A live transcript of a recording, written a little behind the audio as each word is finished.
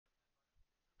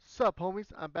up, homies?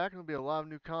 I'm back and there'll be a lot of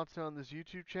new content on this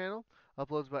YouTube channel.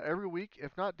 Uploads about every week,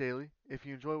 if not daily. If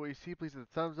you enjoy what you see, please hit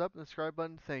the thumbs up and the subscribe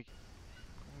button. Thank you.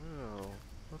 Oh,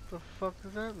 what the fuck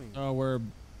does that mean? Oh, we're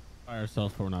by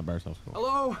ourselves, but we're not by ourselves. Cool.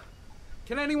 Hello?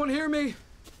 Can anyone hear me?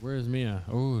 Where is Mia?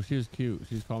 Oh, she was cute.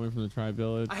 She's calling me from the tribe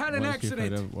village. I had an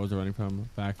accident. What was it running from?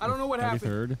 Back I don't know what happened.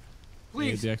 33rd.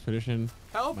 Please. The expedition.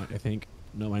 Help? I think.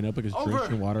 No, my notebook is Over.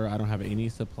 drenched in water. I don't have any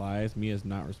supplies. Mia's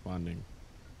not responding.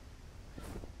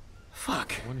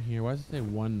 Fuck. One here. Why does it say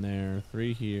one there?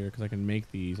 3 here, because I can make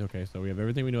these. Okay, so we have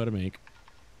everything we know how to make.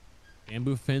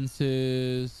 Bamboo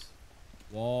fences,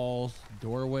 walls,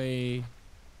 doorway.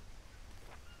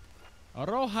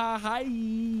 Aroha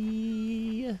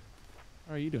hi.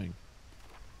 How are you doing?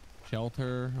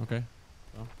 Shelter. Okay.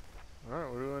 Well, Alright,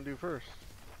 what do we want to do first?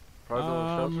 Probably build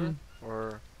a shelter?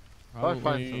 Or probably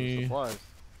find some supplies.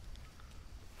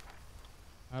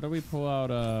 How do we pull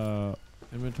out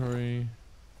inventory?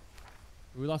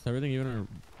 We lost everything, even our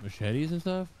machetes and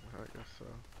stuff? I guess so.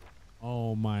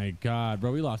 Oh my god,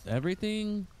 bro, we lost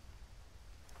everything?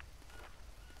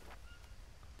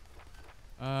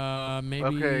 Maybe...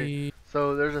 Okay,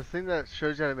 so there's a thing that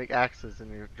shows you how to make axes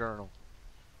in your journal.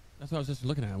 That's what I was just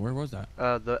looking at. Where was that?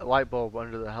 The light bulb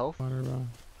under the health. Water, bro.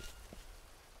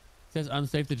 It says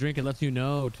unsafe to drink. It lets you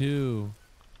know, too.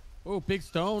 Oh, big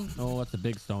stone. Oh, that's a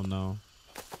big stone, though.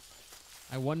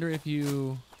 I wonder if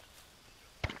you...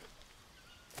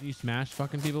 Can you smash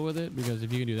fucking people with it? Because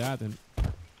if you can do that, then...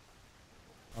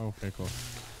 Oh, okay, cool.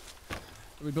 So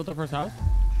we built our first house?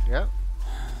 Yep.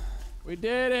 We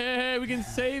did it! We can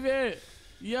save it!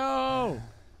 Yo!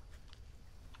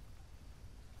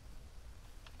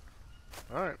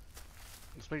 Alright.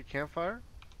 Let's make a campfire.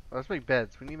 Oh, let's make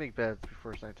beds. We need to make beds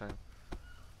before it's nighttime.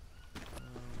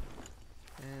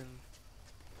 And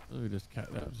We just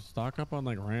stock up on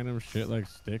like random shit like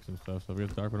sticks and stuff. So if it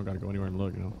gets dark, we don't gotta go anywhere and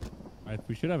look, you know.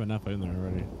 We should have enough in there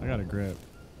already. I got a grip.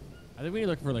 I think we need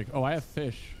to look for like, oh, I have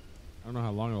fish. I don't know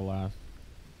how long it'll last.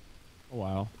 A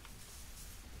while.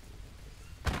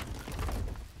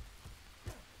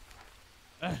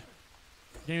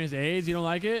 Game is AIDS. You don't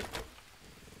like it?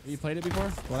 You played it before?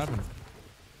 What happened?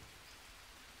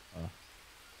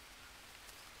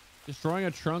 Destroying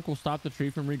a trunk will stop the tree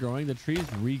from regrowing. The trees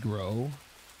regrow.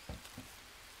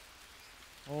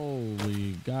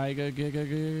 Holy giga giga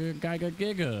giga giga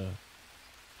giga.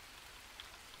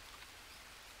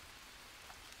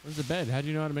 Where's the bed? How'd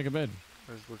you know how to make a bed?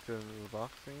 I just looked into the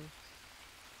box thing.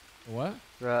 What?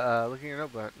 Looking at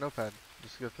your notepad.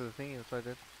 Just go through the thing, that's what I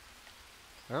did.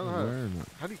 I don't know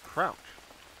how do you crouch?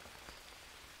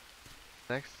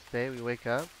 Next day we wake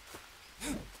up.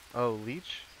 Oh,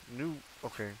 leech? New,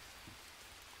 okay.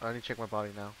 I need to check my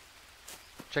body now.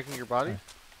 Checking your body?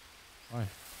 Why?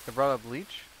 I brought up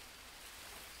leech.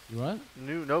 You what?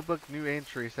 New notebook, new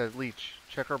entry says leech.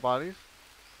 Check our bodies.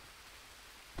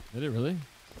 Did it really?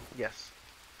 Yes.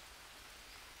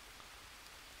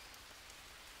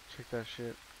 Check that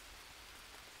shit.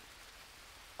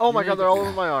 Oh my god, they're all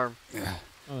over my arm. No,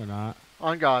 they're not.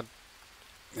 On God.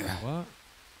 What?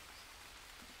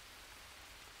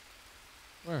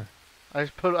 Where? I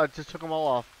just took them all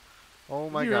off. Oh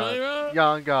my You god. really, bro? Yeah,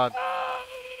 on God.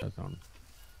 That's on.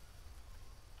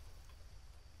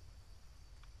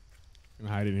 Can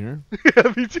I hide in here?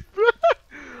 Yeah, me too.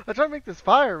 I try to make this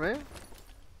fire, man.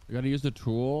 We gotta use the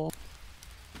tool.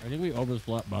 I think we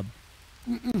overslept, bud.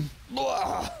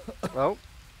 Oh.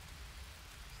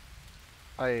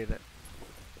 I ate it.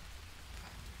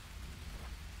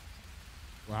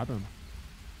 What happened?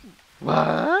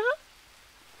 What?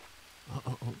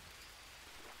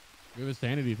 We have a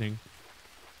sanity thing.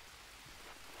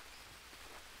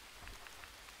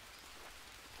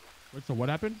 Wait, so what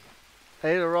happened? I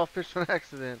ate a raw fish on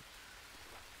accident.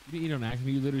 You didn't eat on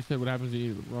accident. You literally said what happens to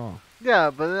you raw.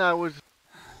 Yeah, but then I was...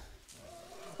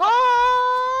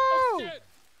 Oh! Shit!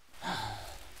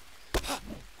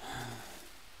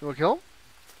 You wanna kill him?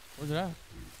 Where's it at?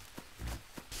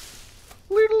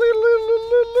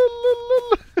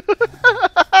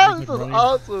 This is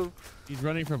awesome. He's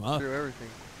running from us. Do everything.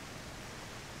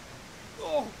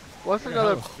 Oh. What's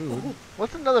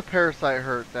another parasite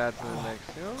hurt that's in the mix?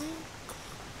 You know what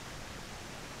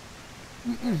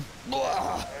I mean?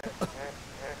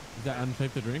 Is that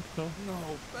unsafe to drink still?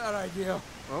 No, bad idea.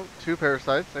 Oh, 2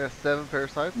 parasites. I got 7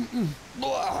 parasites.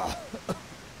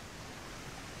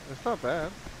 It's not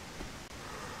bad.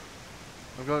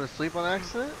 I'm going to sleep on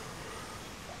accident.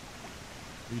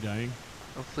 Are you dying?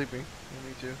 I'm sleeping. Yeah,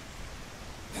 me too.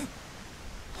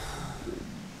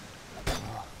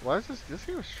 Why is this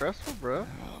game stressful, bro?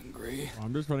 Hungry. Well,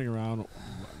 I'm just running around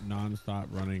non-stop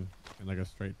running in like a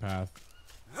straight path.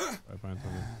 If I find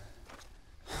something.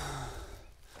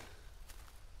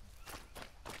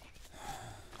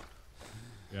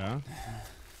 Yeah.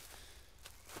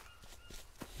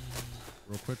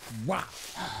 Real quick. Wow.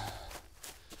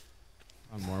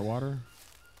 On more water.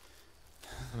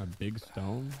 On a big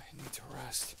stone. I need to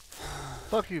rest.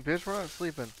 Fuck you, bitch. We're not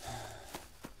sleeping.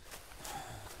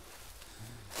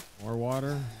 More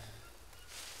water.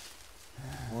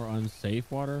 More unsafe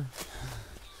water.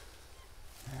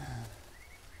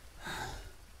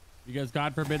 You guys,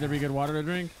 God forbid there be good water to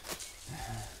drink.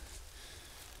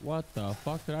 What the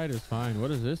fuck did I just find? What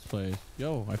is this place?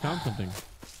 Yo, I found something.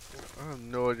 I have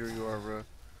no idea where you are, bro.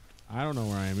 I don't know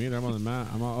where I am either. I'm on the map.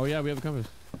 Oh yeah, we have a compass.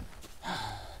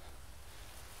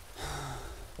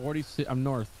 46. I'm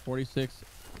north. 46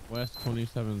 west.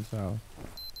 27 south.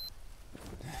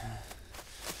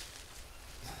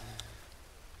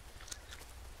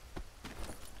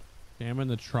 Damn, in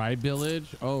the tribe village.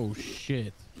 Oh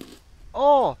shit.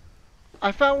 Oh,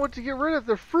 I found what to get rid of.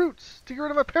 They're fruits to get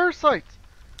rid of my parasites.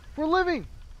 We're living.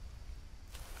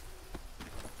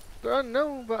 They're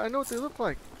unknown, but I know what they look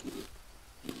like.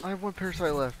 I have one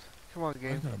parasite left. Come on,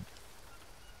 game.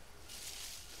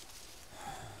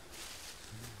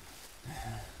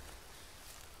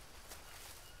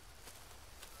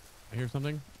 I hear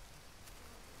something.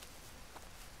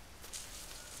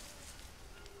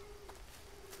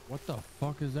 What the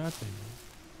fuck is that thing?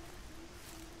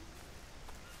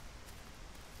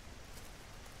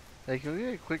 Hey, can we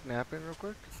get a quick nap in real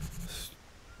quick?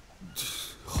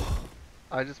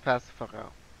 I just passed the fuck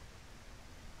out.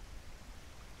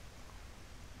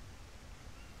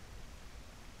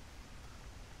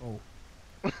 Oh.